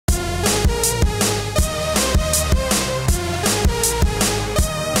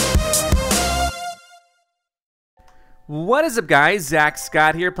What is up, guys? Zack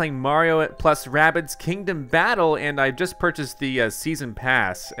Scott here, playing Mario plus Rabbids Kingdom Battle, and I just purchased the season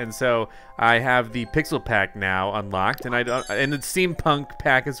pass, and so I have the pixel pack now unlocked, and and the steampunk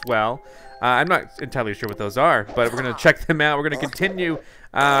pack as well. I'm not entirely sure what those are, but we're gonna check them out. We're gonna continue.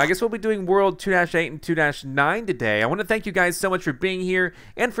 I guess we'll be doing World 2-8 and 2-9 today. I want to thank you guys so much for being here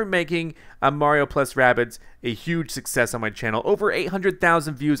and for making Mario plus Rabbids a huge success on my channel. Over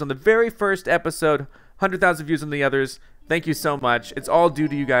 800,000 views on the very first episode. 100,000 views on the others. Thank you so much. It's all due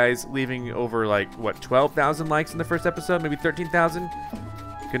to you guys leaving over, like, what, 12,000 likes in the first episode? Maybe 13,000?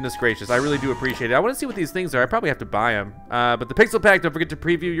 Goodness gracious, I really do appreciate it. I want to see what these things are. I probably have to buy them. But the Pixel Pack, don't forget to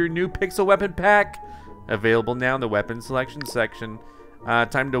preview your new Pixel Weapon Pack. Available now in the Weapon Selection section.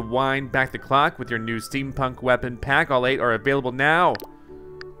 Time to wind back the clock with your new Steampunk Weapon Pack. All 8 are available now.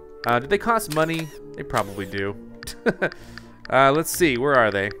 Do they cost money? They probably do. Let's see, where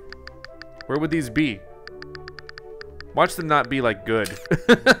are they? Where would these be? Watch them not be, like, good.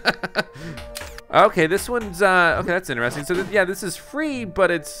 Okay, this one's, okay, that's interesting. So, yeah, this is free, but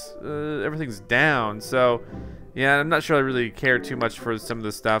it's, everything's down. So, yeah, I'm not sure I really care too much for some of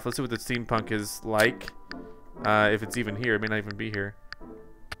this stuff. Let's see what the steampunk is like. If it's even here. It may not even be here.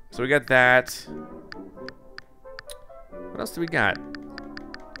 So, we got that. What else do we got?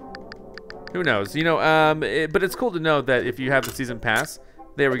 Who knows? You know, but it's cool to know that if you have the season pass,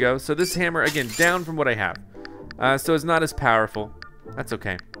 there we go. So, this hammer, again, down from what I have. So it's not as powerful. That's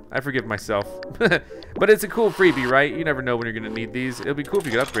okay. I forgive myself. But it's a cool freebie, right? You never know when you're gonna need these. It'll be cool if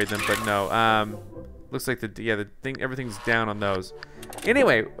you could upgrade them, but no. Looks like everything's down on those.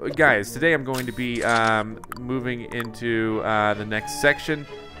 Anyway, guys, today I'm going to be moving into the next section.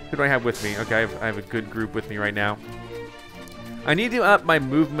 Who do I have with me? Okay, I have a good group with me right now. I need to up my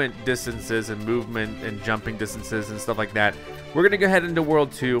movement distances and movement and jumping distances and stuff like that. We're gonna go ahead into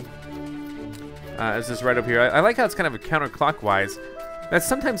World 2. It's just right up here. I like how it's kind of a counterclockwise. That's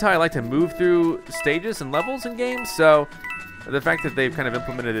sometimes how I like to move through stages and levels in games. So the fact that they've kind of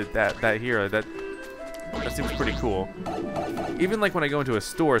implemented it that here, that seems pretty cool. Even like when I go into a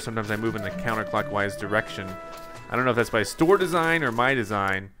store, sometimes I move in the counterclockwise direction. I don't know if that's by store design or my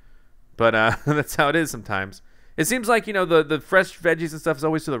design, but that's how it is sometimes. It seems like, you know, the fresh veggies and stuff is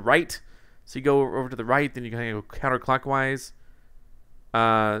always to the right. So you go over to the right, then you kind of go counterclockwise.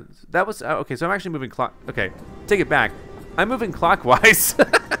 That was okay. So I'm actually moving okay, take it back. I'm moving clockwise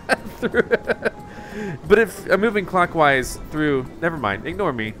through. But if I'm moving clockwise through, never mind.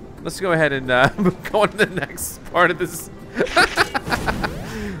 Ignore me. Let's go ahead and go on to the next part of this.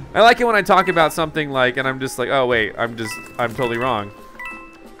 I like it when I talk about something like, and I'm just like, oh wait, I'm totally wrong.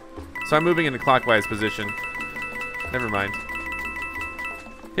 So I'm moving in the clockwise position. Never mind.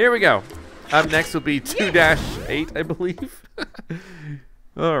 Here we go. Up next will be 2-8, I believe.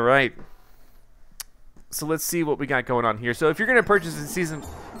 All right. So let's see what we got going on here. So if you're going to purchase a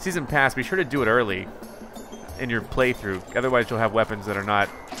season pass, be sure to do it early in your playthrough. Otherwise, you'll have weapons that are not,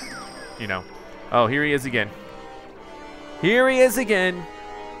 you know. Oh, here he is again. Here he is again.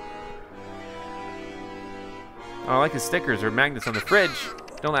 Oh, I like his stickers or magnets on the fridge.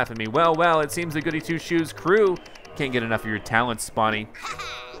 Don't laugh at me. Well, it seems the Goody Two Shoes crew can't get enough of your talent, Spawny.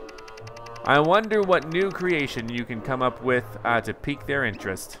 I wonder what new creation you can come up with to pique their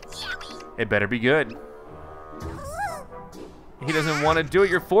interest. It better be good. He doesn't want to do it.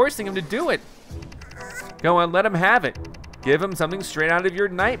 You're forcing him to do it. Go on, let him have it. Give him something straight out of your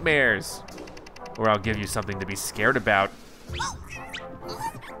nightmares. Or I'll give you something to be scared about.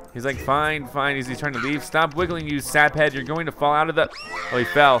 He's like, fine. He's trying to leave. Stop wiggling, you saphead. You're going to fall out of the... Oh, he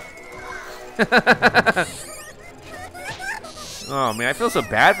fell. Oh man, I feel so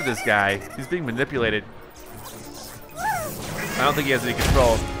bad for this guy. He's being manipulated. I don't think he has any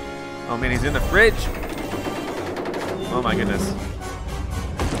control. Oh man, he's in the fridge. Oh my goodness.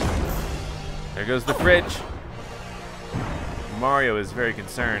 There goes the fridge. Mario is very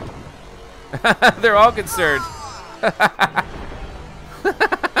concerned. They're all concerned.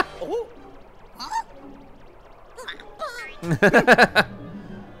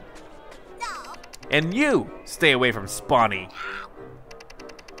 And you stay away from Spawny.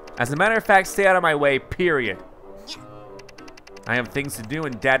 As a matter of fact, stay out of my way, period. I have things to do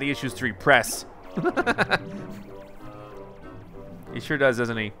and daddy issues to repress. He sure does,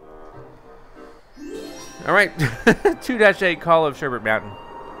 doesn't he? All right, 2-8 Call of Sherbet Mountain.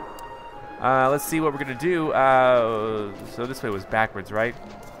 Let's see what we're gonna do. So this way was backwards, right?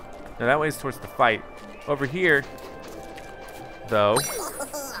 No, that way is towards the fight. Over here, though,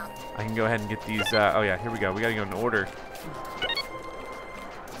 I can go ahead and get these. Oh yeah, here we go. We gotta go in order.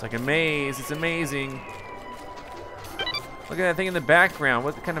 It's like a maze. It's amazing. Look at that thing in the background.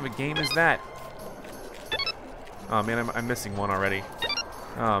 What kind of a game is that? Oh man, I'm missing one already.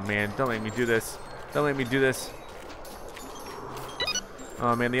 Oh man, don't make me do this. Don't make me do this.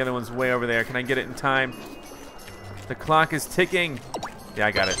 Oh man, the other one's way over there. Can I get it in time? The clock is ticking. Yeah,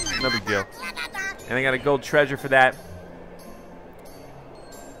 I got it. No big deal. And I got a gold treasure for that.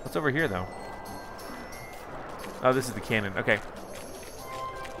 What's over here though? Oh, this is the cannon. Okay.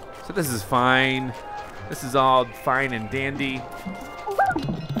 So this is fine. This is all fine and dandy.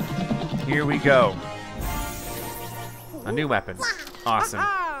 Here we go. A new weapon. Awesome.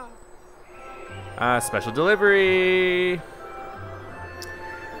 Special delivery.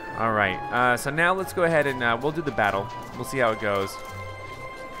 All right. So now let's go ahead and we'll do the battle. We'll see how it goes.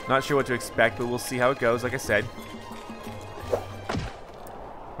 Not sure what to expect, but we'll see how it goes, like I said.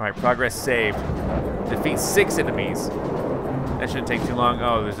 All right. Progress saved. Defeat 6 enemies. That shouldn't take too long.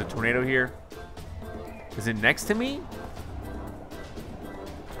 Oh, there's a tornado here. Is it next to me?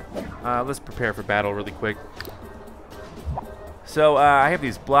 Let's prepare for battle really quick. So I have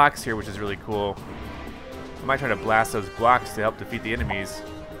these blocks here, which is really cool. I might try to blast those blocks to help defeat the enemies.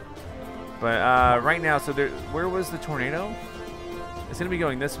 But right now, so where was the tornado? It's gonna be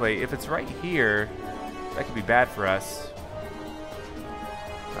going this way. If it's right here, that could be bad for us.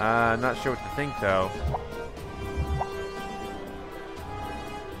 Not sure what to think though.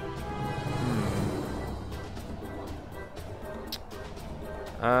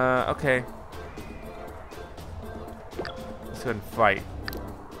 Okay. Let's go ahead and fight.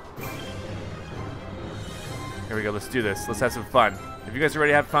 Here we go, let's do this. Let's have some fun. If you guys are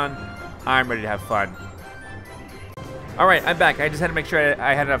ready to have fun, I'm ready to have fun. Alright, I'm back. I just had to make sure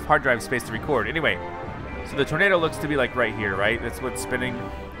I had enough hard drive space to record. Anyway, so the tornado looks to be like right here, right? That's what's spinning,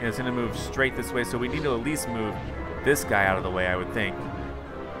 and it's gonna move straight this way, so we need to at least move this guy out of the way, I would think.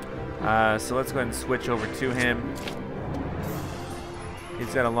 So let's go ahead and switch over to him.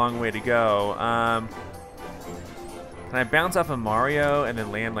 He's got a long way to go. Can I bounce off of Mario and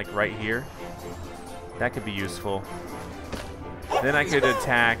then land like right here? That could be useful. Then I could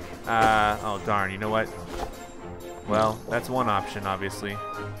attack. Oh darn! You know what? Well, that's one option, obviously.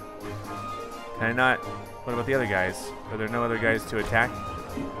 Can I not? What about the other guys? Are there no other guys to attack?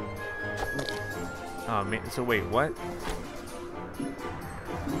 Oh man! So wait, what?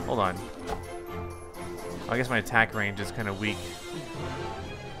 Hold on. I guess my attack range is kind of weak.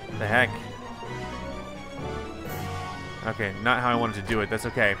 What the heck? Okay, not how I wanted to do it. That's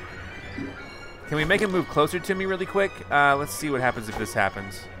okay. Can we make him move closer to me really quick? Let's see what happens if this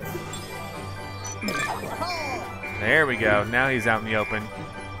happens. There we go. Now he's out in the open.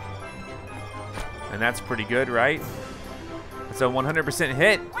 And that's pretty good, right? It's a 100%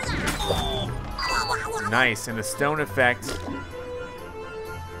 hit. Nice. And the stone effect.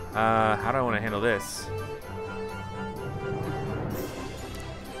 How do I want to handle this?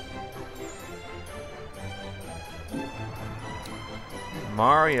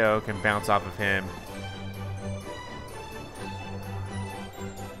 Mario can bounce off of him.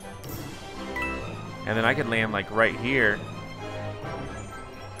 And then I could land like right here.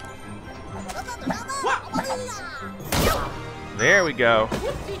 There we go.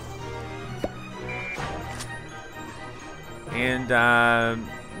 And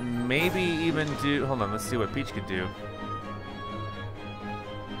maybe even do, hold on, let's see what Peach could do.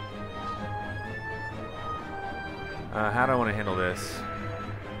 How do I want to handle this?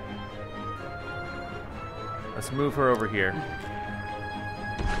 Let's move her over here.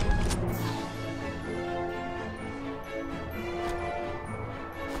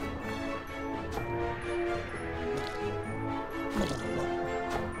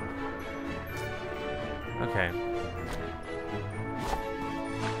 Okay.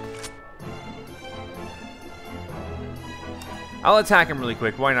 I'll attack him really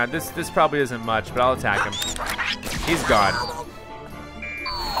quick. Why not? This probably isn't much, but I'll attack him. He's gone.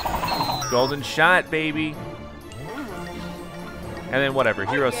 Golden shot, baby. And then whatever,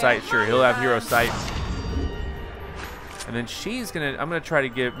 hero sight, sure, he'll have hero sight. And then she's gonna, I'm gonna try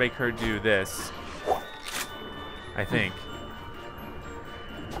to make her do this. I think.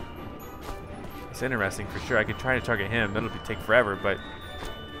 It's interesting for sure. I could try to target him. That'll take forever, but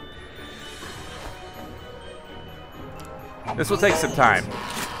this will take some time.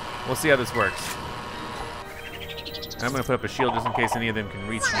 We'll see how this works. And I'm gonna put up a shield just in case any of them can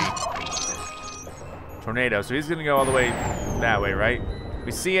reach me. Tornado. So he's gonna go all the way that way, right?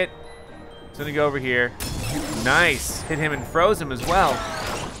 We see it. He's gonna go over here. Nice. Hit him and froze him as well.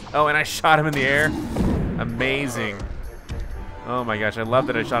 Oh, and I shot him in the air. Amazing. Oh my gosh, I love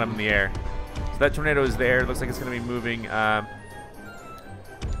that I shot him in the air. So that tornado is there. It looks like it's gonna be moving. So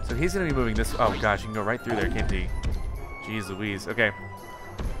he's gonna be moving this. Oh gosh, you can go right through there, can't he? Jeez Louise. Okay.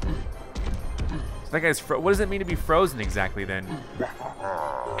 So That guy's what does it mean to be frozen exactly then?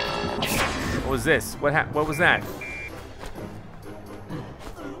 What was this? What was that?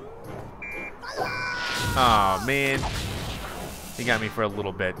 Oh man. He got me for a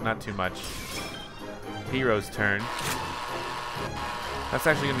little bit, not too much. Hero's turn. That's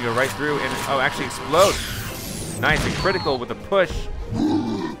actually gonna go right through and actually explode. Nice, and critical with a push.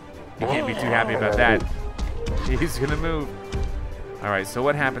 You can't be too happy about that. He's gonna move. All right, so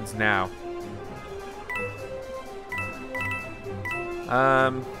what happens now?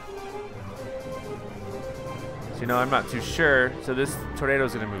 So, you know, I'm not too sure. So this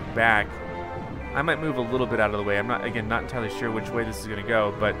tornado's gonna move back. I might move a little bit out of the way. I'm not entirely sure which way this is gonna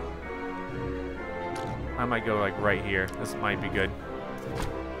go, but I might go like right here. This might be good.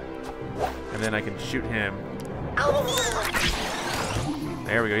 And then I can shoot him.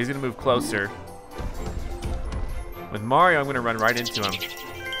 There we go. He's gonna move closer. With Mario, I'm gonna run right into him.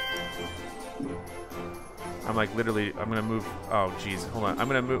 I'm like literally, I'm gonna move. Oh, geez, hold on. I'm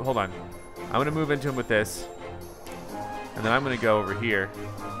gonna move. Hold on. I'm gonna move into him with this, and then I'm gonna go over here.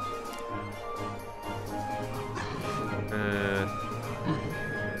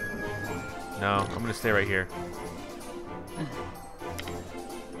 No, I'm gonna stay right here.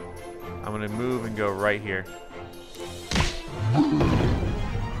 I'm gonna move and go right here.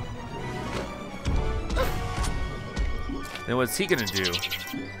 Then what's he gonna do?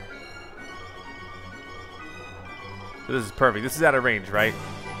 So this is perfect. This is out of range, right?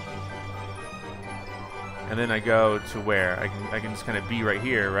 And then I go to where? I can just kind of be right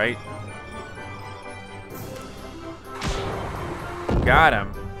here, right? Got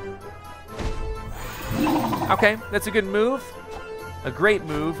him. Okay, that's a good move. A great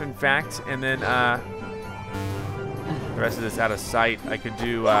move, in fact. And then the rest of this out of sight. I could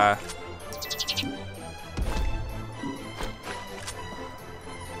do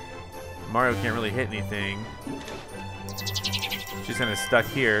Mario can't really hit anything. She's kind of stuck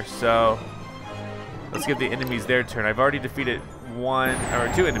here, so let's give the enemies their turn. I've already defeated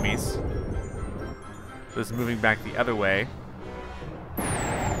two enemies. This is moving back the other way.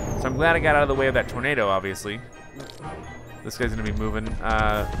 So I'm glad I got out of the way of that tornado, obviously. This guy's gonna be moving.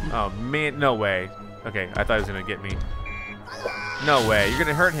 Oh man, no way. Okay, I thought he was gonna get me. No way, you're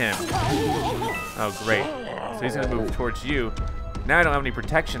gonna hurt him. Oh great. So he's gonna move towards you. Now I don't have any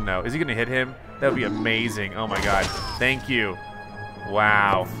protection though. Is he gonna hit him? That would be amazing. Oh my god. Thank you.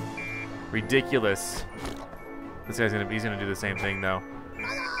 Wow. Ridiculous. This guy's he's gonna do the same thing though.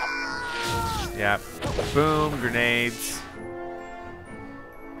 Yeah. Boom, grenades.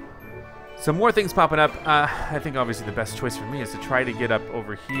 Some more things popping up. I think obviously the best choice for me is to try to get up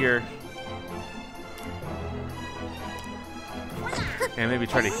over here. And maybe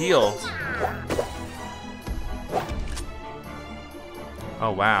try to heal.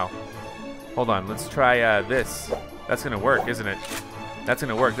 Oh, wow. Hold on, let's try this. That's gonna work, isn't it? That's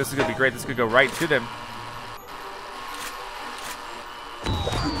gonna work. This is gonna be great. This could go right to them.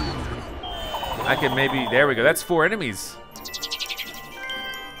 I can maybe, there we go. That's 4 enemies.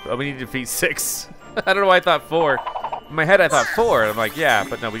 Oh, we need to defeat 6. I don't know why I thought 4. In my head, I thought 4. I'm like, yeah,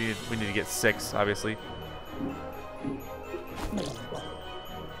 but no, we need to get 6, obviously.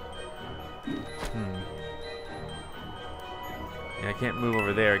 Yeah, I can't move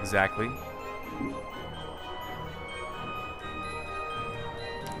over there exactly.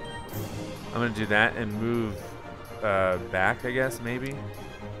 I'm gonna do that and move back, I guess, maybe.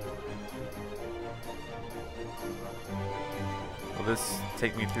 Will this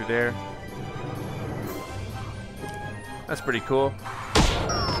take me through there? That's pretty cool.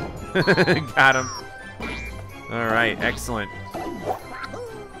 Got him. All right, excellent.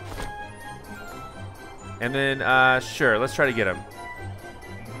 And then, sure, let's try to get him.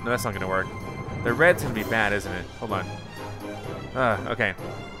 No, that's not gonna work. The red's gonna be bad, isn't it? Hold on. Okay.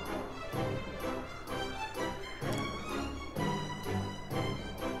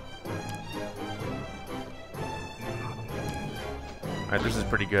 All right, this is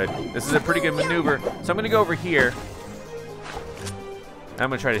pretty good. This is a pretty good maneuver. So I'm gonna go over here. I'm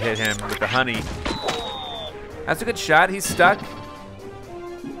gonna try to hit him with the honey. That's a good shot. He's stuck.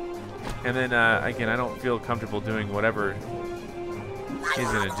 And then, again, I don't feel comfortable doing whatever he's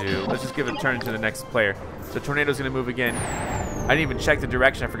gonna do. Let's just give a turn to the next player. So Tornado's gonna move again. I didn't even check the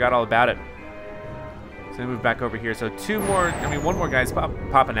direction. I forgot all about it. So gonna move back over here. So one more guy's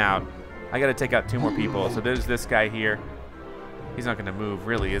popping out. I gotta take out 2 more people. So there's this guy here. He's not gonna move,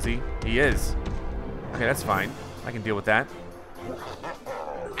 really, is he? He is. Okay, that's fine. I can deal with that.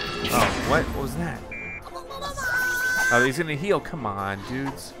 Oh, what? What was that? Oh, he's gonna heal. Come on,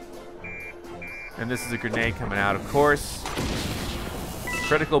 dudes. And this is a grenade coming out, of course.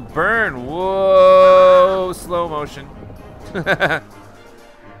 Critical burn. Whoa. Slow motion.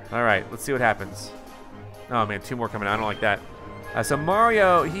 All right, let's see what happens. Oh, man, 2 more coming out. I don't like that. So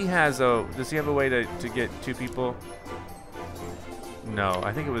Mario, he has a... Does he have a way to get 2 people? No,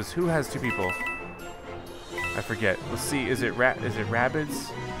 I think it was... Who has 2 people? I forget. Let's see. Is it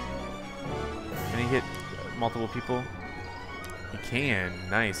Rabbids? Can he hit multiple people? He can.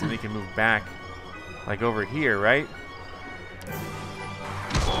 Nice. And he can move back. Like over here, right?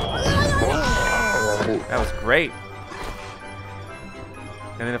 That was great.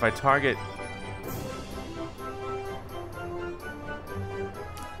 And then if I target...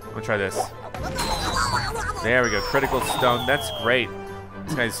 I'm gonna try this. There we go. Critical stone. That's great.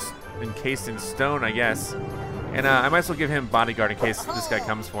 This guy's encased in stone, I guess. And I might as well give him bodyguard in case this guy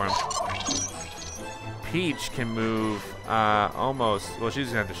comes for him. Peach can move almost. Well, she's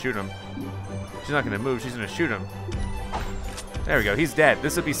gonna have to shoot him. She's not gonna move. She's gonna shoot him. There we go. He's dead.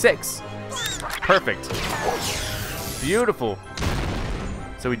 This would be 6. Perfect. Beautiful.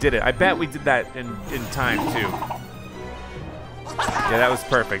 So we did it. I bet we did that in time too. Yeah, that was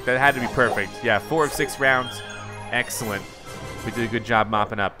perfect. That had to be perfect. Yeah, 4 of 6 rounds. Excellent. We did a good job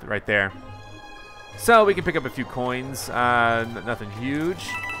mopping up right there. So we can pick up a few coins. Nothing huge.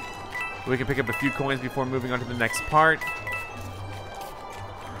 We can pick up a few coins before moving on to the next part.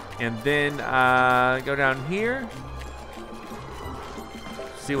 And then go down here.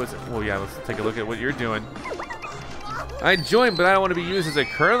 See what's... Well, yeah, let's take a look at what you're doing. I joined, but I don't want to be used as a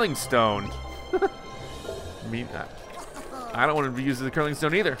curling stone. I mean... I don't want to be used as a curling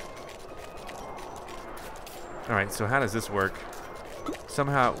stone either. All right, so how does this work?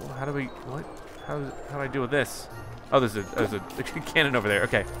 Somehow, how do we? What? How do I deal with this? Oh, there's a cannon over there.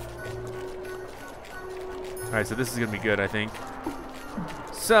 Okay. All right, so this is gonna be good, I think.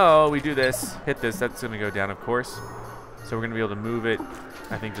 So we do this, hit this. That's gonna go down, of course. So we're gonna be able to move it,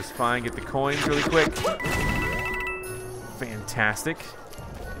 I think, just fine. Get the coins really quick. Fantastic.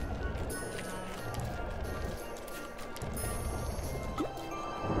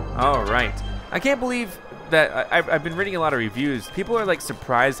 All right. I can't believe that I've been reading a lot of reviews. People are like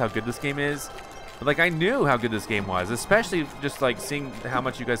surprised how good this game is. But like I knew how good this game was, especially just like seeing how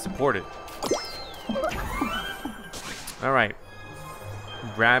much you guys support it. All right.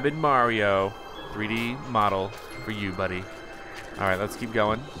 Rabid Mario 3D model for you, buddy. All right, let's keep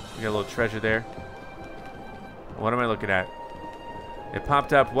going. We got a little treasure there. What am I looking at? It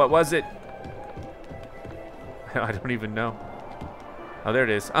popped up. What was it? I don't even know. Oh, there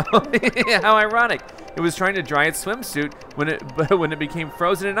it is. Oh, how ironic. It was trying to dry its swimsuit when it became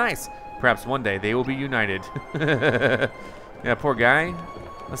frozen in ice. Perhaps one day they will be united. Yeah, poor guy.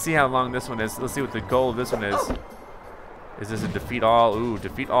 Let's see how long this one is. Let's see what the goal of this one is. Is this a defeat all? Ooh,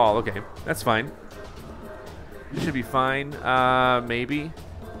 defeat all. Okay, that's fine. This should be fine. Maybe.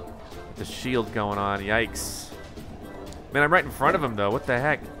 The shield going on. Yikes. Man, I'm right in front of him, though. What the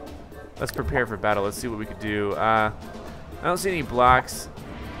heck? Let's prepare for battle. Let's see what we could do. I don't see any blocks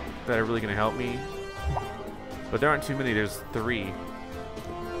that are really going to help me. But there aren't too many. There's 3.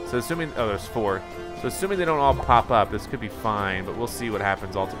 So assuming... Oh, there's 4. So assuming they don't all pop up, this could be fine. But we'll see what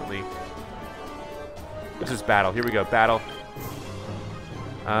happens ultimately. Let's just battle. Here we go. Battle.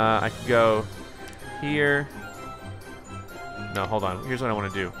 I could go here. No, hold on. Here's what I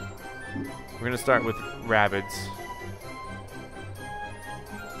want to do. We're going to start with Rabbids.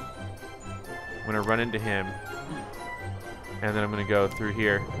 I'm going to run into him. And then I'm going to go through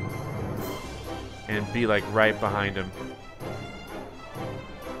here. And be like right behind him.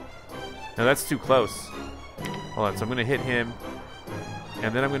 Now that's too close. Hold on. So I'm going to hit him.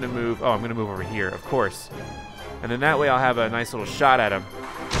 And then I'm going to move. Oh, I'm going to move over here, of course. And then that way I'll have a nice little shot at him.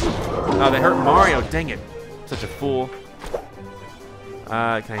 Oh, they hurt Mario. Dang it. Such a fool.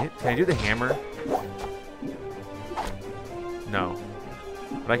 Can I do the hammer? No.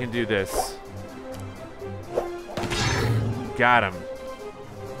 But I can do this. Got him.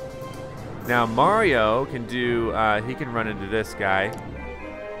 Now Mario can do, he can run into this guy.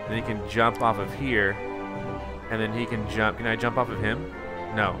 Then he can jump off of here. And then he can jump. Can I jump off of him?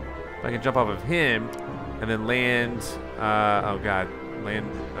 No. I can jump off of him and then land. Oh god. Land.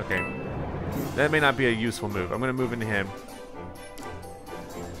 Okay. That may not be a useful move. I'm going to move into him.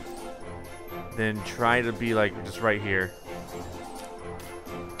 Then try to be like just right here.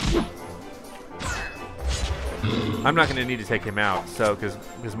 I'm not going to need to take him out, so because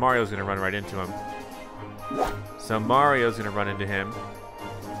Mario's going to run right into him. So Mario's going to run into him.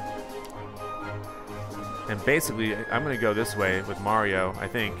 And basically, I'm going to go this way with Mario, I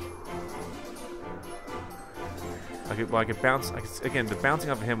think. I could bounce. Again, the bouncing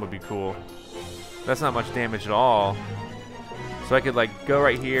off of him would be cool. That's not much damage at all. So I could like go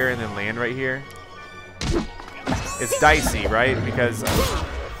right here and then land right here. It's dicey, right? Because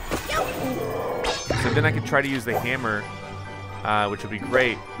so then I could try to use the hammer, which would be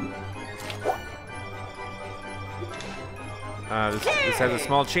great. This has a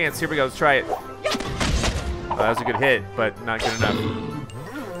small chance. Here we go. Let's try it. That was a good hit, but not good enough.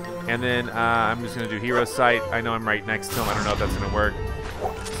 And then I'm just going to do Hero Sight. I know I'm right next to him. I don't know if that's going to work.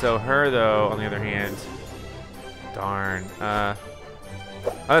 So her, though, on the other hand. Darn. Oh,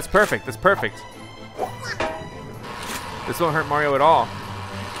 that's perfect. That's perfect. This won't hurt Mario at all.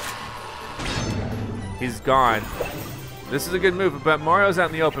 He's gone. This is a good move, but Mario's out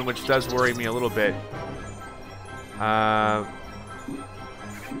in the open, which does worry me a little bit. I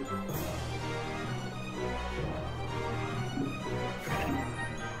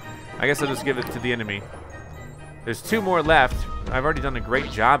guess I'll just give it to the enemy. There's 2 more left. I've already done a great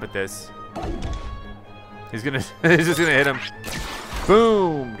job at this. He's gonna, he's just gonna hit him.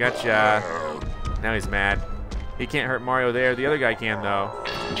 Boom! Gotcha. Now he's mad. He can't hurt Mario there. The other guy can though.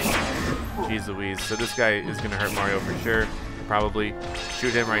 Jeez Louise. So this guy is gonna hurt Mario for sure. Probably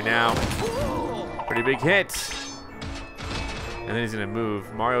shoot him right now. Pretty big hit. And then he's gonna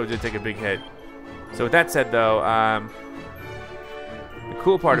move. Mario did take a big hit. So with that said though, the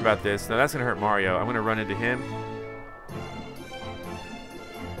cool part about this, now that's gonna hurt Mario. I'm gonna run into him.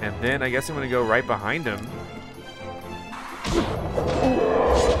 And then I guess I'm gonna go right behind him.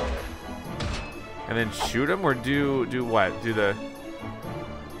 And then shoot him or do what? Do the...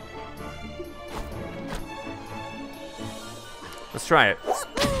 Let's try it.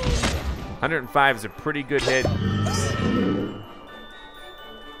 105 is a pretty good hit.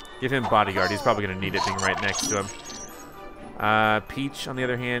 Give him bodyguard. He's probably gonna need it being right next to him. Peach, on the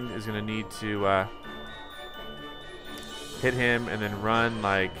other hand, is gonna need to hit him and then run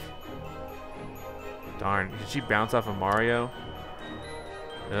like... Darn, did she bounce off of Mario?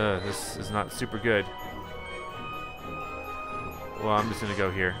 This is not super good. Well, I'm just gonna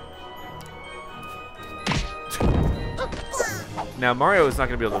go here. Now Mario is not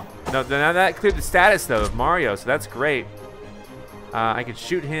gonna be able to... No, now that cleared the status though of Mario, so that's great. I could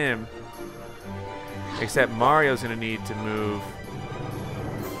shoot him, except Mario's gonna need to move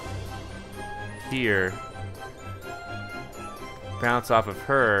here, bounce off of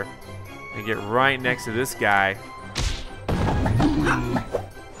her, and get right next to this guy.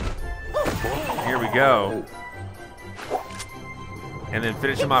 Here we go. And then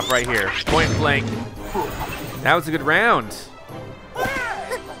finish him off right here. Point blank. That was a good round.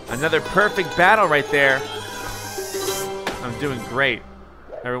 Another perfect battle right there. I'm doing great.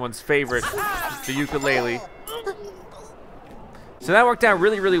 Everyone's favorite, the ukulele. So that worked out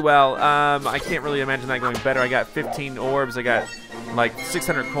really, really well. I can't really imagine that going better. I got 15 orbs. I got like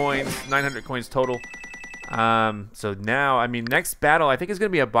 600 coins, 900 coins total. So now, I mean, next battle I think is going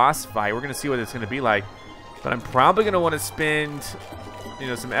to be a boss fight. We're going to see what it's going to be like. But I'm probably going to want to spend, you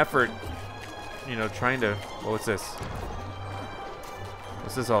know, some effort, you know, trying to... Well, what's this?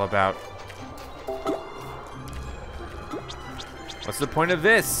 What's this all about? What's the point of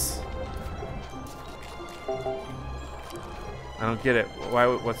this? I don't get it. Why?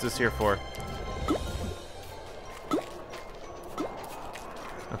 What's this here for?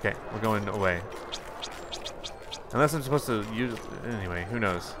 Okay, we're going away. Unless I'm supposed to use... Anyway, who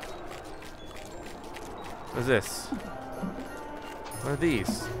knows? What is this? What are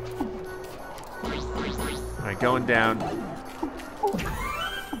these? Alright, going down.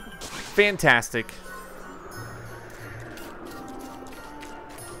 Fantastic.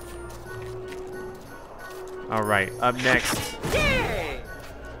 Alright, up next.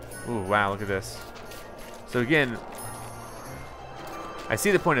 Ooh, wow, look at this. So again, I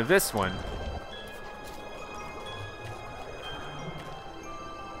see the point of this one.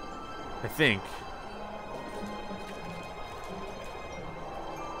 I think.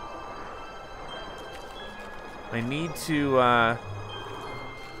 I need to, I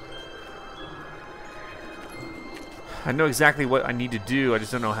know exactly what I need to do. I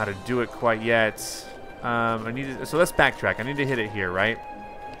just don't know how to do it quite yet. So let's backtrack. I need to hit it here, right?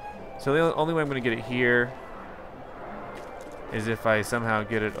 So the only way I'm going to get it here is if I somehow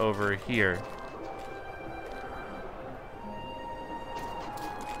get it over here.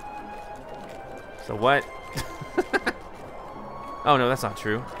 So what? Oh no, that's not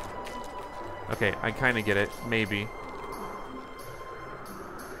true. Okay, I kind of get it, maybe.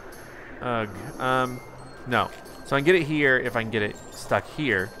 Ugh. No. So I can get it here if I can get it stuck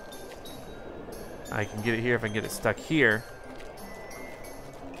here. I can get it here if I can get it stuck here.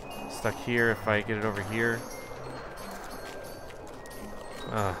 Stuck here if I get it over here.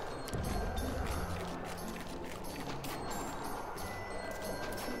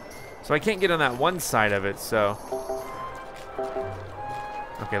 So I can't get on that one side of it, so...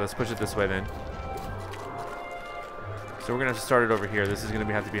 Okay, let's push it this way then. So we're gonna have to start it over here. This is gonna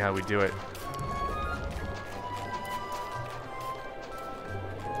have to be how we do it.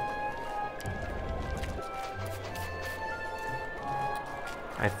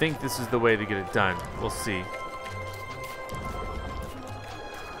 I think this is the way to get it done. We'll see.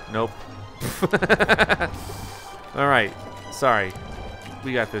 Nope. Alright. Sorry.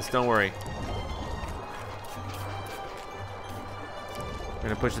 We got this. Don't worry. I'm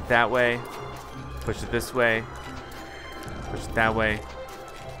gonna push it that way. Push it this way. Push it that way.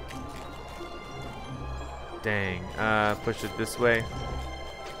 Dang. Push it this way.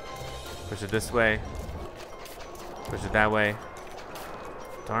 Push it this way. Push it that way.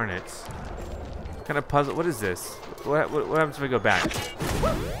 Darn it. What kind of puzzle? What is this? What happens if I go back?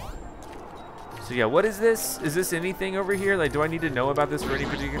 So yeah, what is this? Is this anything over here? Like, do I need to know about this for any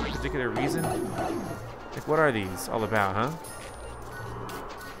particular reason? Like, what are these all about, huh?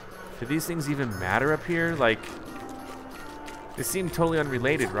 Do these things even matter up here? Like, they seem totally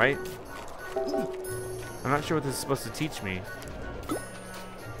unrelated, right? I'm not sure what this is supposed to teach me.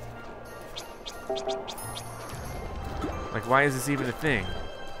 Like, why is this even a thing?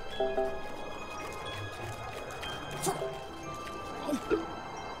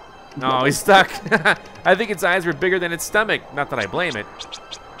 Oh, he's stuck. I think its eyes were bigger than its stomach. Not that I blame it.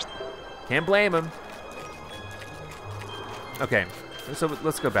 Can't blame him. Okay, so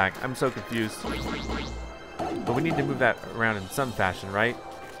let's go back. I'm so confused. But we need to move that around in some fashion, right?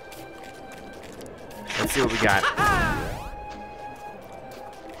 Let's see what we got.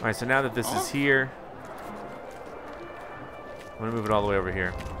 Alright, so now that this is here, I'm gonna move it all the way over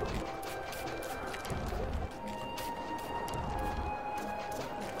here.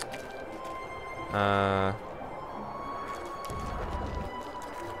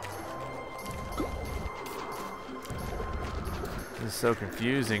 This is so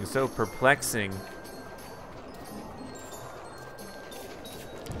confusing, so perplexing.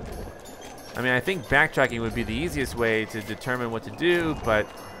 I mean, I think backtracking would be the easiest way to determine what to do, but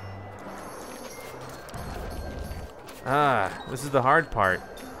this is the hard part.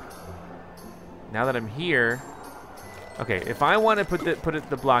 Now that I'm here, okay, if I want to put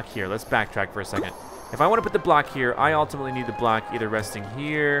the block here, let's backtrack for a second. If I want to put the block here, I ultimately need the block either resting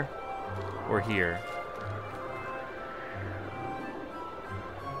here or here.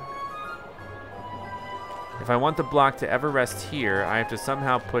 If I want the block to ever rest here, I have to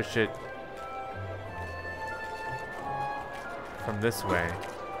somehow push it from this way.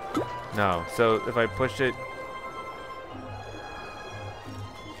 No, so if I push it,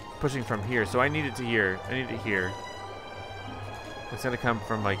 pushing from here, so I need it to here. I need it here. It's gonna come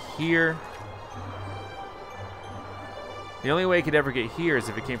from like here. The only way it could ever get here is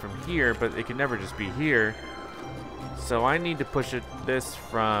if it came from here, but it could never just be here. So I need to push it this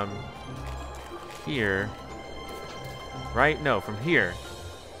from here. Right? No, from here.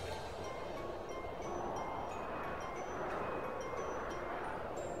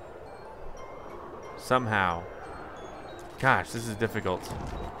 Somehow. Gosh, this is difficult.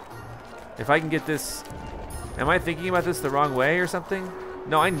 If I can get this... Am I thinking about this the wrong way or something?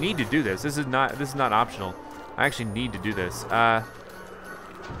 No, I need to do this. This is not optional. I actually need to do this.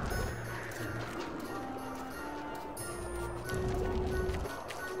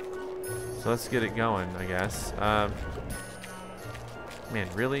 So let's get it going, I guess. Man,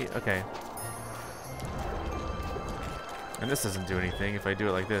 really? Okay. And this doesn't do anything if I do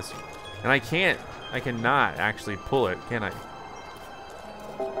it like this. And I cannot actually pull it, can I?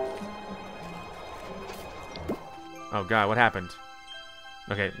 Oh god, what happened?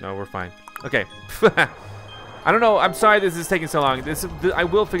 Okay, no, we're fine. Okay. I don't know, I'm sorry this is taking so long. I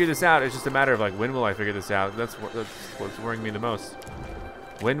will figure this out. It's just a matter of like, when will I figure this out? That's what's worrying me the most.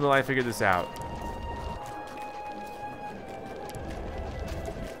 When will I figure this out?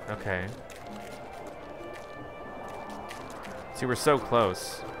 Okay. See, we're so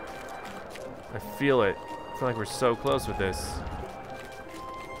close. I feel it. I feel like we're so close with this.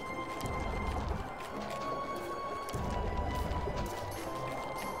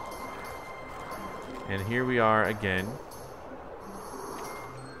 And here we are again.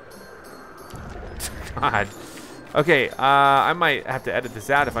 God. Okay, I might have to edit this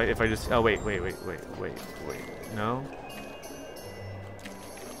out if I just... Oh, wait. No.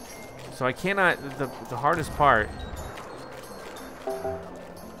 So I cannot... The hardest part...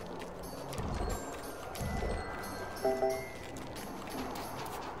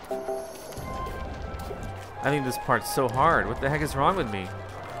 I think this part's so hard. What the heck is wrong with me?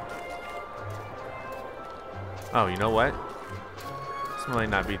 Oh, you know what? This might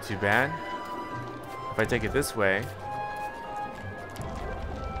not be too bad. If I take it this way,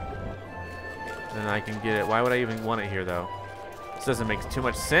 then I can get it. Why would I even want it here, though? This doesn't make too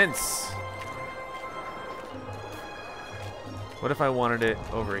much sense. What if I wanted it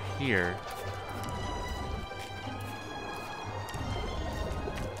over here?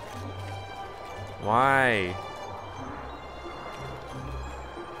 Why?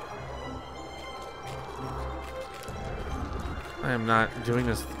 I am not doing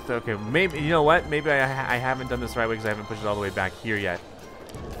this. Okay, maybe, you know what? Maybe I haven't done this right way because I haven't pushed it all the way back here yet.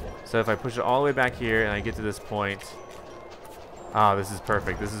 So if I push it all the way back here and I get to this point. Oh, this is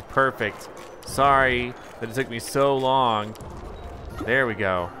perfect. This is perfect. Sorry that it took me so long. There we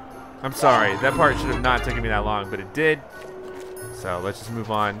go. I'm sorry. That part should have not taken me that long, but it did. So let's just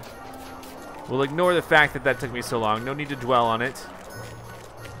move on. We'll ignore the fact that that took me so long. No need to dwell on it.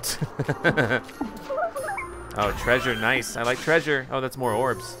 Oh, treasure. Nice. I like treasure. Oh, that's more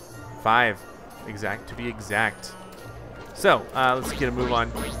orbs. 5. Exact, to be exact. So, let's get a move on.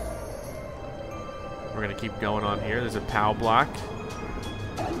 We're going to keep going on here. There's a POW block.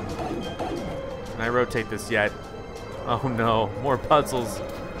 Can I rotate this yet? Oh, no. More puzzles.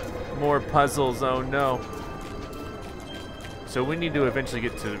 More puzzles. Oh, no. So we need to eventually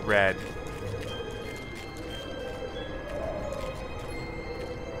get to red.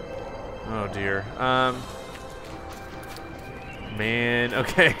 Oh, dear. Man,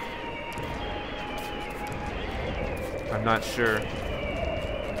 okay. I'm not sure.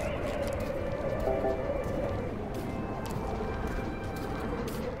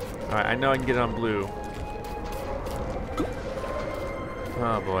 Alright, I know I can get it on blue.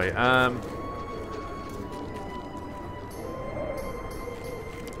 Oh boy.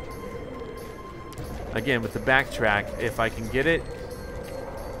 Again, with the backtrack, if I can get it.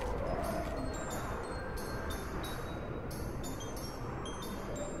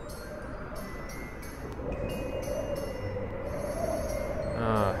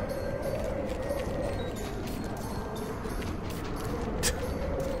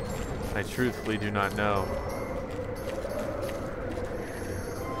 I truthfully do not know.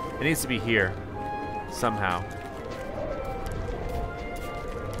 It needs to be here somehow.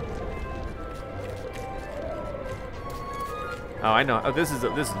 Oh, I know. Oh, this is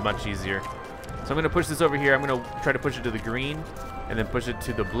much easier. So I'm gonna push this over here. I'm gonna try to push it to the green, and then push it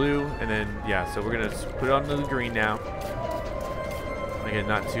to the blue, and then yeah. So we're gonna put it onto the green now. Again,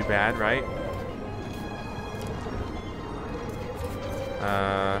 not too bad, right?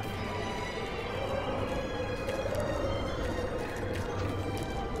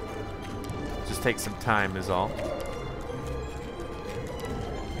 Just take some time is all.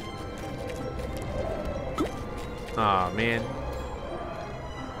 Aw, man.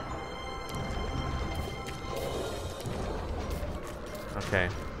 Okay.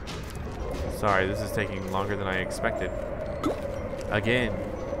 Sorry, this is taking longer than I expected. Again.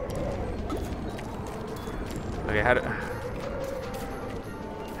 Okay, how do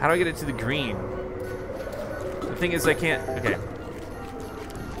I get it to the green? The thing is I can't, okay.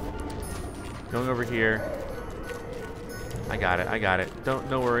 Going over here. I got it.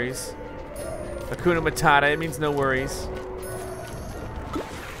 No worries. Hakuna Matata, it means no worries.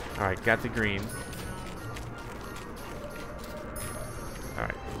 Alright, got the green.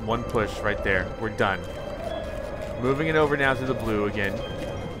 Alright, one push right there. We're done. Moving it over now to the blue again.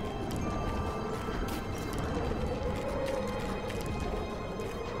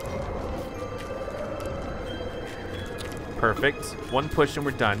 Perfect. One push and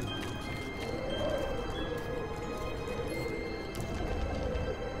we're done.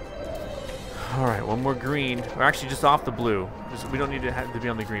 All right, one more green. We're actually just off the blue. We don't need to be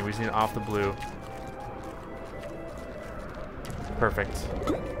on the green. We just need off the blue. Perfect.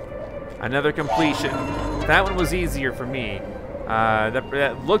 Another completion. That one was easier for me.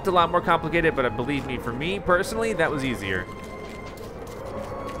 That looked a lot more complicated, but believe me, for me personally, that was easier.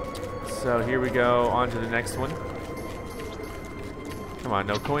 So here we go, on to the next one. Come on,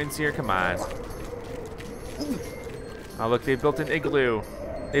 no coins here, come on. Oh look, they built an igloo.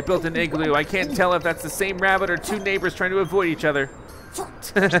 They built an igloo. I can't tell if that's the same rabbit or two neighbors trying to avoid each other.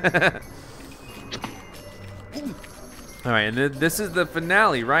 All right, and this is the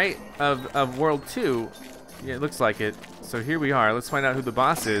finale, right, of World 2. Yeah, it looks like it. So here we are. Let's find out who the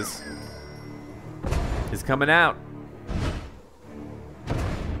boss is. He's coming out.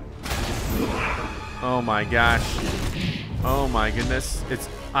 Oh my gosh. Oh my goodness. It's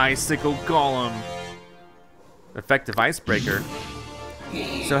Icicle Golem. Effective icebreaker.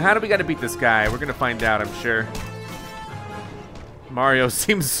 So how do we gotta beat this guy? We're gonna find out, I'm sure. Mario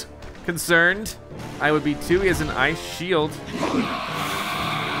seems concerned. I would be too. He has an ice shield.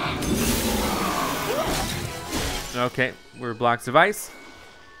 Okay, we're blocks of ice.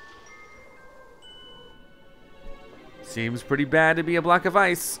 Seems pretty bad to be a block of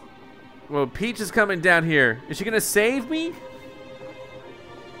ice. Well, Peach is coming down here. Is she gonna save me?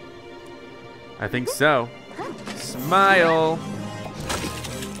 I think so. Smile.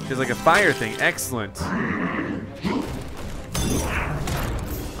 She's like a fire thing. Excellent.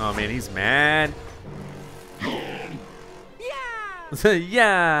 Oh man, he's mad. Yeah.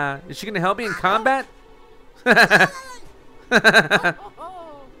 Yeah. Is she gonna help me in combat?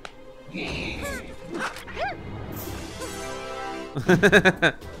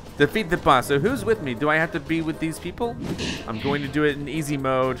 Defeat the boss. So who's with me? Do I have to be with these people? I'm going to do it in easy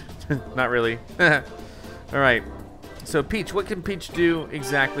mode. Not really. All right. So Peach, what can Peach do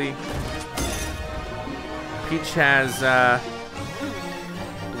exactly? Peach has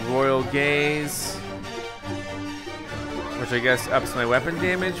Royal Gaze, which I guess ups my weapon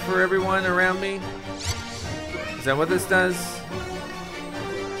damage for everyone around me. Is that what this does?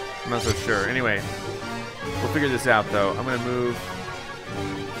 I'm not so sure. Anyway, we'll figure this out though. I'm gonna move.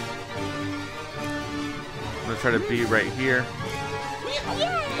 I'm gonna try to be right here.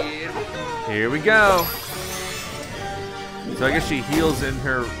 Here we go. So I guess she heals in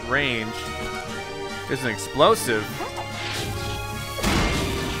her range. There's an explosive.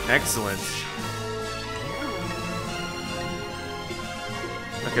 Excellent.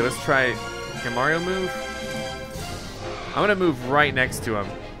 Okay, let's try. Can Mario move? I'm gonna move right next to him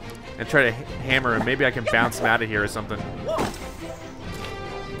and try to hammer him. Maybe I can bounce him out of here or something.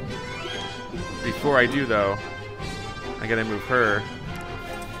 Before I do though, I gotta move her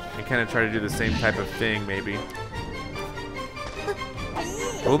and kind of try to do the same type of thing maybe.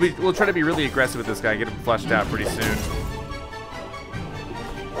 We'll try to be really aggressive with this guy, get him flushed out pretty soon.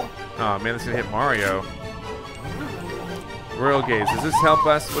 Oh man, this is gonna hit Mario. Royal Gaze, does this help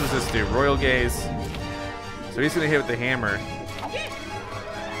us? What does this do? Royal Gaze. So he's gonna hit with the hammer.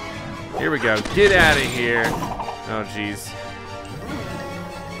 Here we go, get out of here. Oh jeez.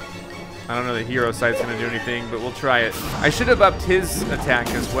 I don't know the hero sight's gonna do anything, but we'll try it. I should have upped his attack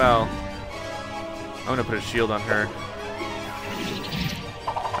as well. I'm gonna put a shield on her.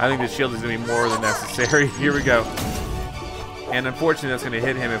 I think the shield is gonna be more than necessary. Here we go. And unfortunately that's gonna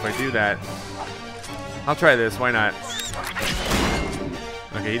hit him if I do that. I'll try this, why not?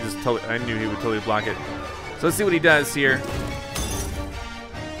 Okay, he just totally, I knew he would totally block it. So let's see what he does here.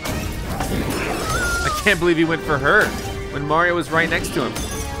 I can't believe he went for her when Mario was right next to him.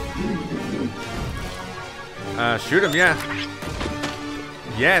 Shoot him, yeah.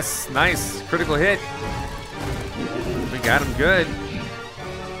 Yes, nice, critical hit. We got him good.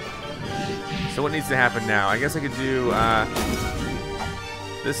 So what needs to happen now? I guess I could do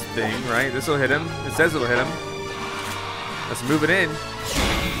this thing, right? This will hit him. It says it'll hit him. Let's move it in.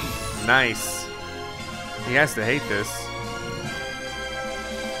 Nice. He has to hate this.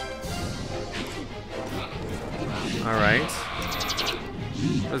 All right.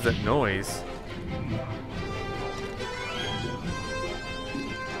 What is that noise?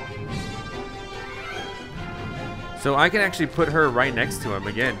 So I can actually put her right next to him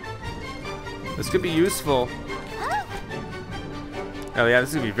again. This could be useful. Oh yeah, this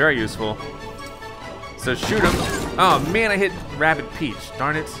is gonna be very useful. So shoot him. Oh man, I hit Rabbid Peach.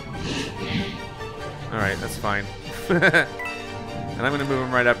 Darn it. All right, that's fine. And I'm gonna move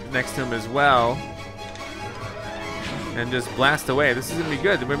him right up next to him as well, and just blast away. This is gonna be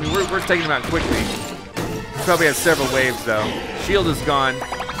good. I mean, we're taking him out quickly. He probably has several waves though. Shield is gone.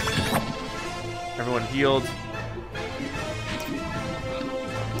 Everyone healed.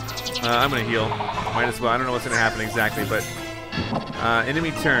 I'm gonna heal. Might as well. I don't know what's gonna happen exactly, but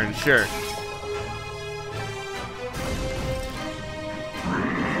enemy turn, sure.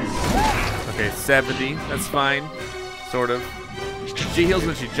 Okay, 70. That's fine, sort of. She heals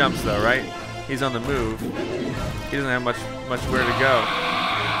when she jumps, though, right? He's on the move. He doesn't have much where to go.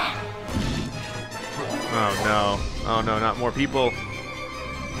 Oh no! Oh no! Not more people.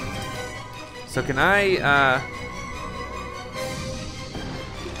 So can I?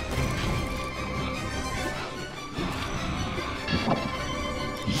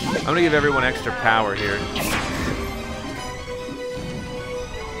 I'm gonna give everyone extra power here.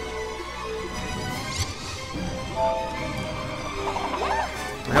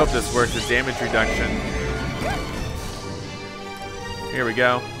 I hope this works, the damage reduction. Here we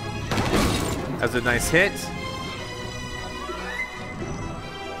go. That's a nice hit.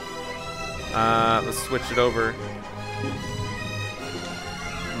 Let's switch it over.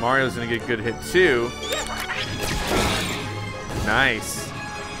 Mario's gonna get a good hit too. Nice.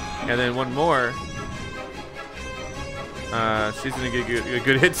 And then one more. She's gonna get a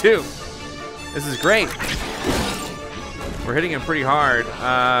good hit too. This is great. We're hitting him pretty hard,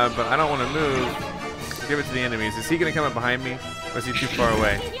 but I don't want to move. Give it to the enemies. Is he going to come up behind me? Or is he too far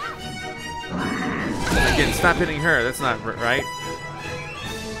away? Again, stop hitting her. That's not right.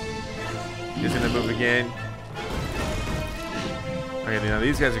 He's going to move again. Okay, now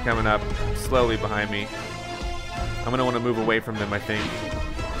these guys are coming up slowly behind me. I'm going to want to move away from them, I think.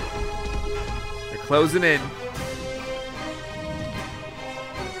 They're closing in.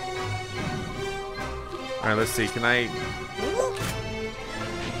 Alright, let's see. Can I...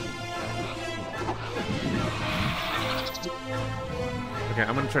 Okay,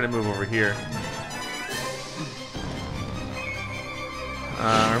 I'm going to try to move over here.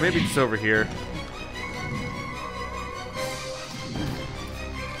 Or maybe just over here.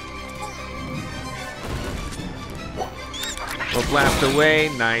 We'll blast away.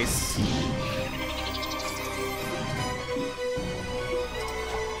 Nice.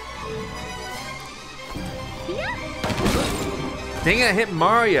 Dang it, I hit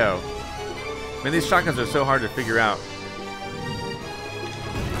Mario. Man, these shotguns are so hard to figure out.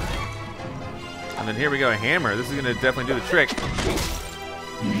 And then here we go, a hammer. This is going to definitely do the trick.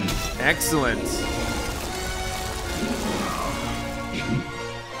 Excellent.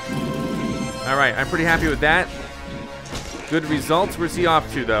 All right, I'm pretty happy with that. Good results. Where's he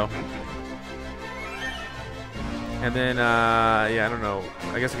off to, though? And then, yeah, I don't know.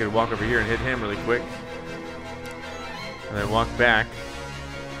 I guess I could walk over here and hit him really quick. And then walk back.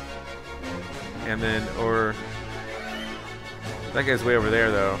 And then, or... That guy's way over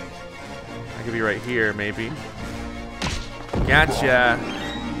there, though. I could be right here, maybe. Gotcha.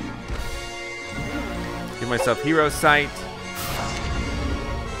 Give myself hero sight.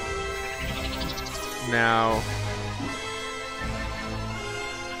 Now...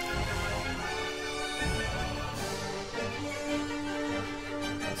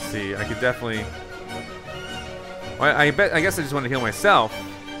 Let's see, I could definitely... Well, I guess I just want to heal myself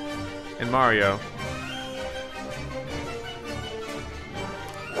in Mario.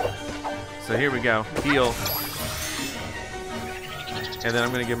 So here we go, heal. And then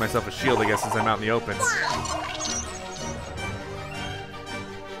I'm gonna give myself a shield, I guess, since I'm out in the open.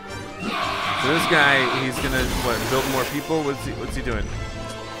 So this guy, he's gonna, what, build more people? What's he doing?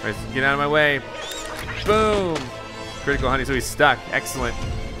 All right, so get out of my way. Boom! Critical honey, so he's stuck, excellent.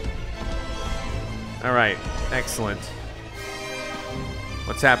 All right, excellent.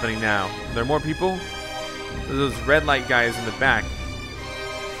 What's happening now? Are there more people? There's those red light guys in the back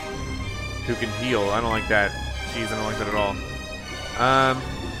who can heal. I don't like that. Jeez, I don't like that at all.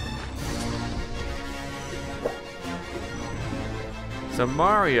 So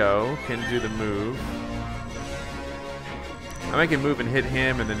Mario can do the move. I can move and hit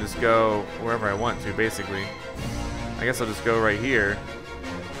him and then just go wherever I want to, basically. I guess I'll just go right here.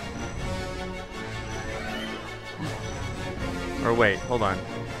 Or wait, hold on.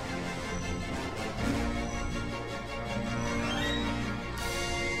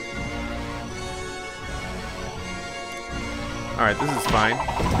 Alright, this is fine.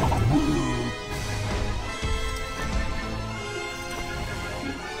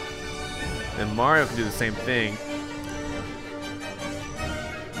 Then Mario can do the same thing.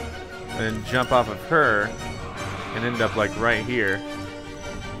 And then jump off of her and end up like right here.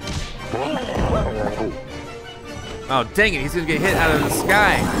 Oh, dang it, he's gonna get hit out of the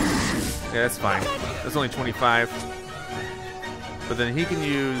sky. Yeah, that's fine. That's only 25. But then he can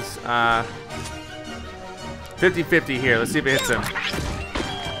use 50-50 here. Let's see if it hits him.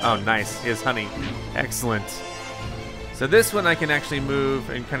 Oh, nice. He has honey. Excellent. So this one I can actually move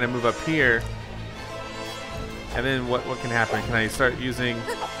and kind of move up here. And then what can happen? Can I start using...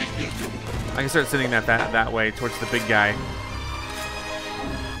 I can start sending that way towards the big guy.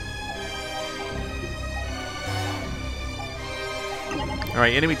 All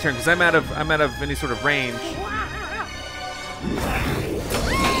right, enemy turn, because I'm out of any sort of range.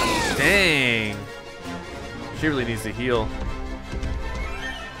 Dang. She really needs to heal.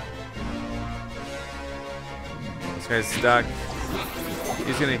 This guy's stuck.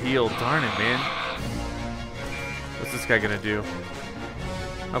 He's gonna heal. Darn it, man. What's this guy gonna do?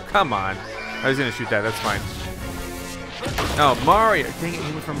 Oh, come on. I was gonna shoot that. That's fine. Oh, Mario. Dang it,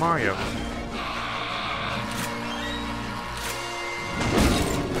 he went for Mario.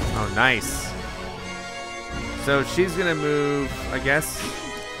 Oh, nice. So she's gonna move, I guess.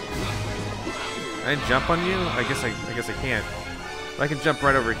 Can I jump on you? I guess I can't. But I can jump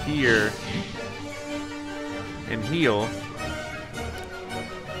right over here and heal.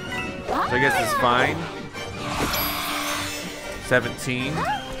 So I guess it's fine. 17.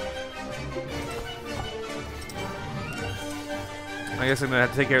 I guess I'm gonna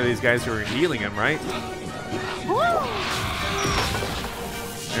have to take care of these guys who are healing him, right?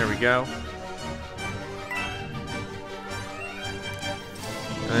 There we go.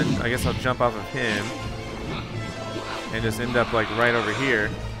 And then I guess I'll jump off of him and just end up like right over here.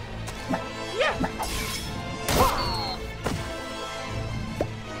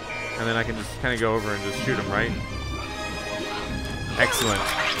 And then I can just kind of go over and just shoot him, right? Excellent.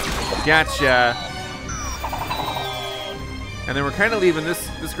 Gotcha. And then we're kind of leaving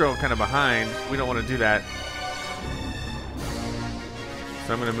this girl kind of behind. We don't want to do that.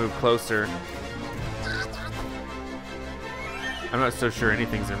 So I'm going to move closer. I'm not so sure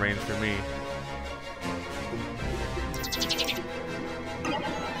anything's in range for me.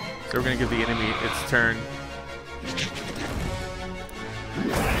 So we're going to give the enemy its turn.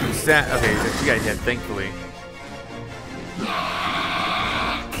 Okay, she got hit, thankfully.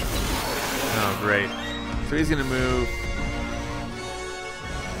 Oh, great. So he's going to move.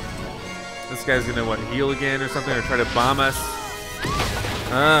 This guy's going to, what, heal again or something, or try to bomb us?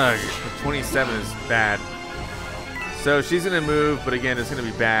 Ugh, 27 is bad. So she's going to move, but again, it's going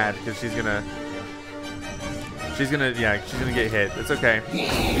to be bad because she's going to get hit. It's okay.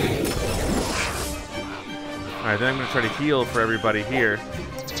 All right, then I'm going to try to heal for everybody here.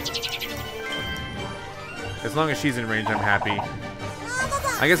 As long as she's in range, I'm happy.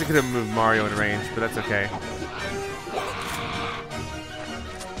 I guess I could have moved Mario in range, but that's okay.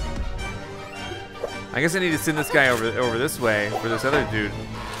 I guess I need to send this guy over this way for this other dude.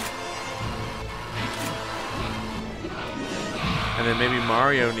 And then maybe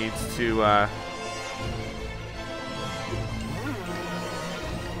Mario needs to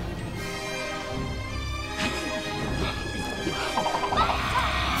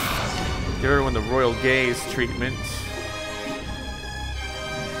give everyone the royal gaze treatment.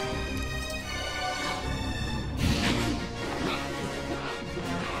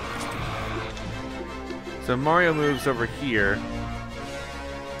 So Mario moves over here.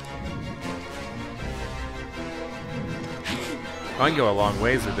 I can go a long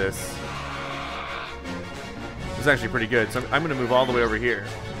ways with this. It's actually pretty good. So I'm going to move all the way over here.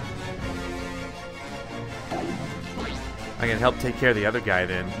 I can help take care of the other guy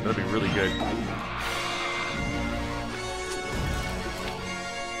then. That'll be really good.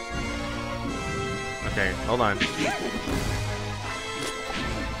 Okay, hold on.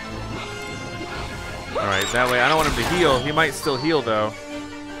 Alright, that way I don't want him to heal. He might still heal though.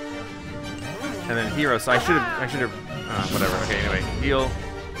 And then hero, so I should have whatever. Okay, anyway, heal.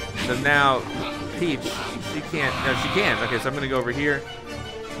 So now Peach, she can't. No, she can. Okay, so I'm gonna go over here.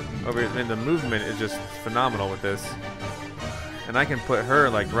 And the movement is just phenomenal with this. And I can put her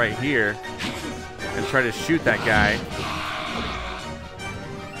like right here and try to shoot that guy.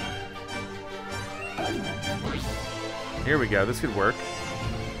 Here we go. This could work.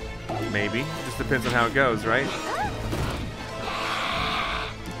 Maybe. Just depends on how it goes, right?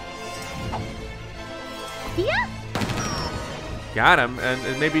 Yeah. Got him,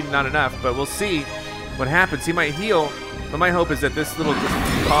 and maybe not enough, but we'll see what happens. He might heal, but my hope is that this little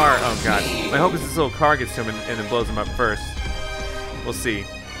car, oh god, my hope is this little car gets to him and then blows him up first. We'll see.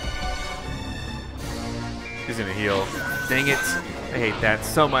 He's gonna heal. Dang it, I hate that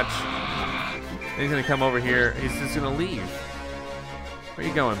so much. And he's gonna come over here, he's just gonna leave. Where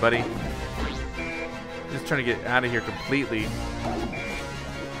you going, buddy? Just trying to get out of here completely.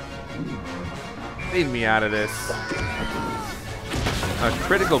 Leave me out of this. A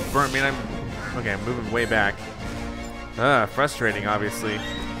critical burn. Man, I'm moving way back. Frustrating, obviously.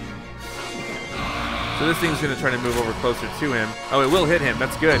 So this thing's gonna try to move over closer to him. Oh, it will hit him.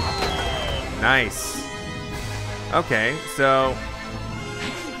 That's good. Nice. Okay, so,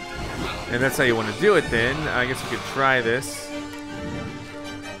 and that's how you want to do it. Then I guess we could try this.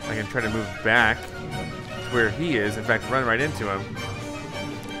 I can try to move back to where he is. In fact, run right into him.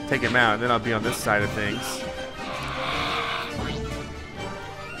 Take him out, and then I'll be on this side of things.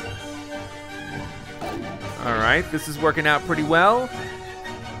 Alright, this is working out pretty well.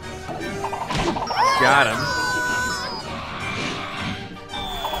 Got him.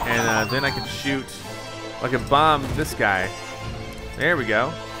 And then I can shoot, I can bomb this guy. There we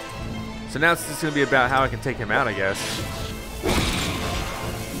go. So now it's just going to be about how I can take him out, I guess.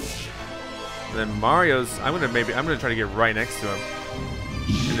 And then Mario's, I'm gonna try to get right next to him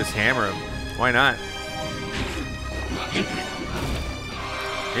and just hammer him. Why not?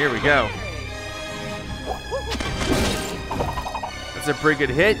 Here we go. That's a pretty good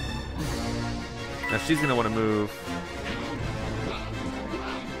hit. Now she's gonna want to move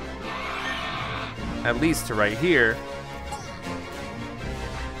at least to right here.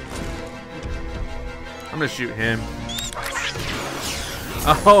 I'm gonna shoot him.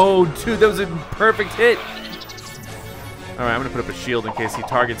 Oh, dude, that was a perfect hit. Alright, I'm gonna put up a shield in case he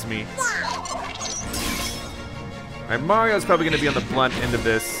targets me. Alright, Mario's probably gonna be on the blunt end of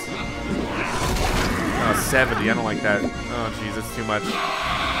this. Oh, 70. I don't like that. Oh, jeez, that's too much.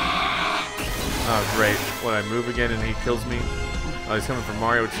 Oh, great. What, I move again and he kills me? Oh, he's coming for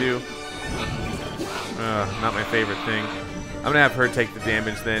Mario, too. Not my favorite thing. I'm gonna have her take the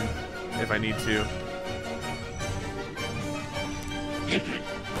damage then, if I need to.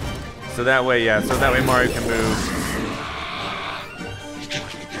 So that way, yeah, so that way Mario can move.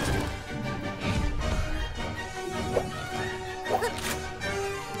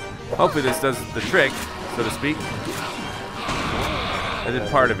 Hopefully this does the trick, so to speak. I did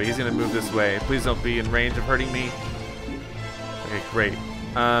part of it. He's gonna move this way. Please don't be in range of hurting me. Okay, great.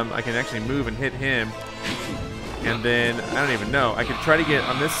 I can actually move and hit him. And then, I don't even know. I could try to get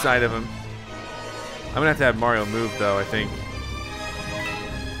on this side of him. I'm gonna have to have Mario move though, I think.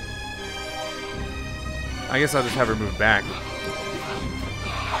 I guess I'll just have her move back.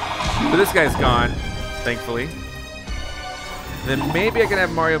 But this guy's gone, thankfully. Then maybe I can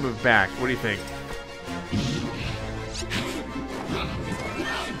have Mario move back. What do you think?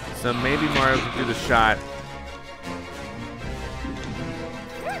 So maybe Mario can do the shot.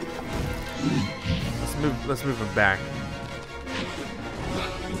 Let's move him back.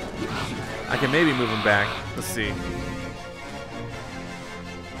 I can maybe move him back. Let's see.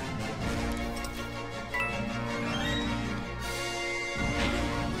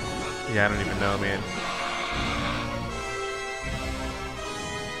 Yeah, I don't even know, man.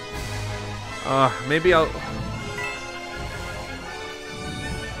 Maybe I'll...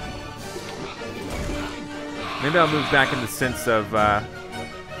 Maybe I'll move back in the sense of,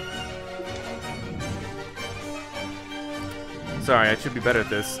 Sorry, I should be better at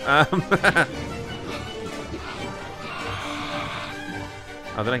this. Oh,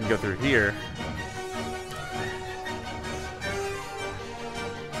 then I can go through here.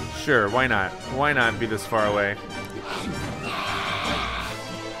 Sure, why not? Why not be this far away?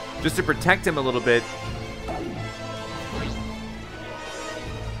 Just to protect him a little bit.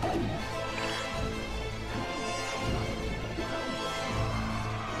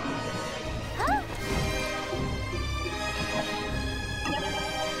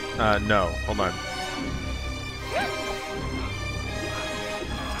 No. Hold on.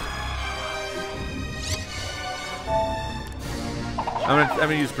 I'm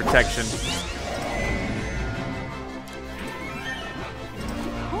gonna use protection.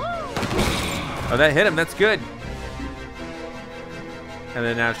 Oh, that hit him. That's good. And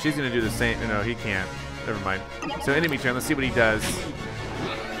then now she's gonna do the same. No, he can't. Never mind. So enemy turn. Let's see what he does.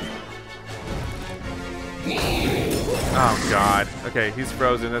 Oh God. Okay, he's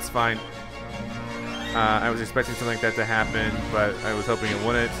frozen. That's fine. I was expecting something like that to happen, but I was hoping it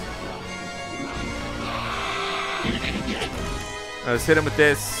wouldn't. Let's hit him with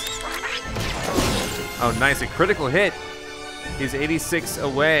this. Oh, nice. A critical hit. He's 86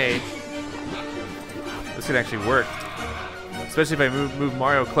 away. This could actually work. Especially if I move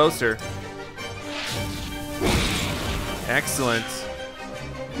Mario closer. Excellent.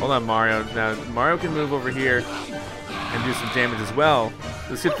 Hold on, Mario. Now, Mario can move over here and do some damage as well.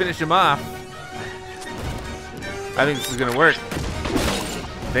 This could finish him off. I think this is going to work.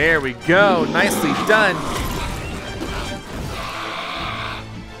 There we go. Nicely done.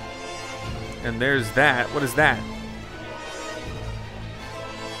 And there's that. What is that?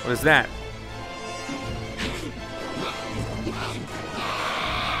 What is that?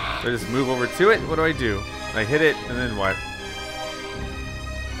 Do I just move over to it? What do I do? I hit it, and then what?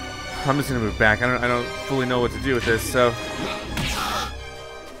 I'm just gonna move back. I don't fully know what to do with this, so.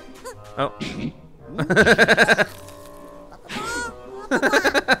 Oh.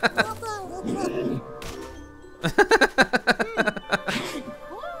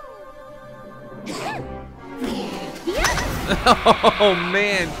 Oh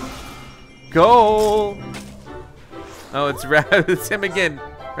man. Goal. Oh, it's him again.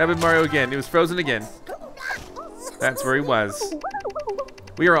 Rabbid Mario again. He was frozen again. That's where he was.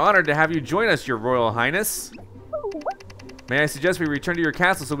 We are honored to have you join us, Your Royal Highness. May I suggest we return to your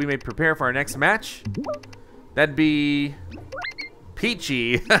castle so we may prepare for our next match? That'd be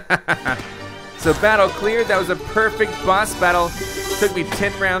peachy. So battle cleared. That was a perfect boss battle. Took me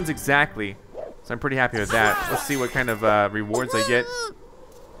 10 rounds exactly. So I'm pretty happy with that. Let's see what kind of rewards I get.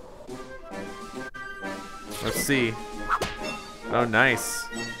 Let's see. Oh, nice.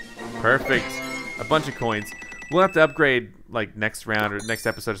 Perfect. A bunch of coins. We'll have to upgrade like next round or next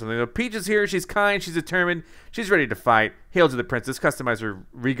episode or something. But Peach is here. She's kind. She's determined. She's ready to fight. Hail to the princess. Customize her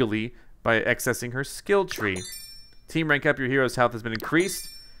regally by accessing her skill tree. Team rank up. Your hero's health has been increased.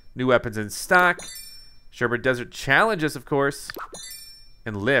 New weapons in stock. Sherbet Desert challenges, of course.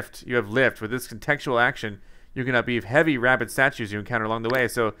 And lift. You have lift. With this contextual action, you can upheave heavy rabbit statues you encounter along the way.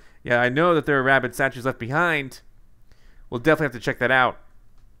 So, yeah, I know that there are rabbit statues left behind. We'll definitely have to check that out.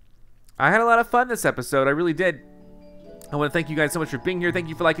 I had a lot of fun this episode. I really did. I want to thank you guys so much for being here. Thank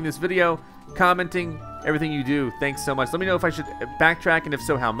you for liking this video, commenting, everything you do. Thanks so much. Let me know if I should backtrack, and if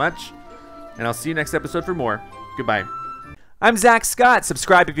so, how much. And I'll see you next episode for more. Goodbye. I'm Zack Scott.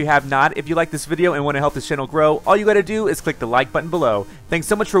 Subscribe if you have not. If you like this video and want to help this channel grow, all you got to do is click the like button below. Thanks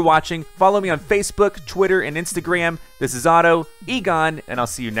so much for watching. Follow me on Facebook, Twitter, and Instagram. This is Otto, Egon, and I'll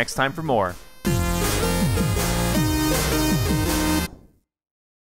see you next time for more.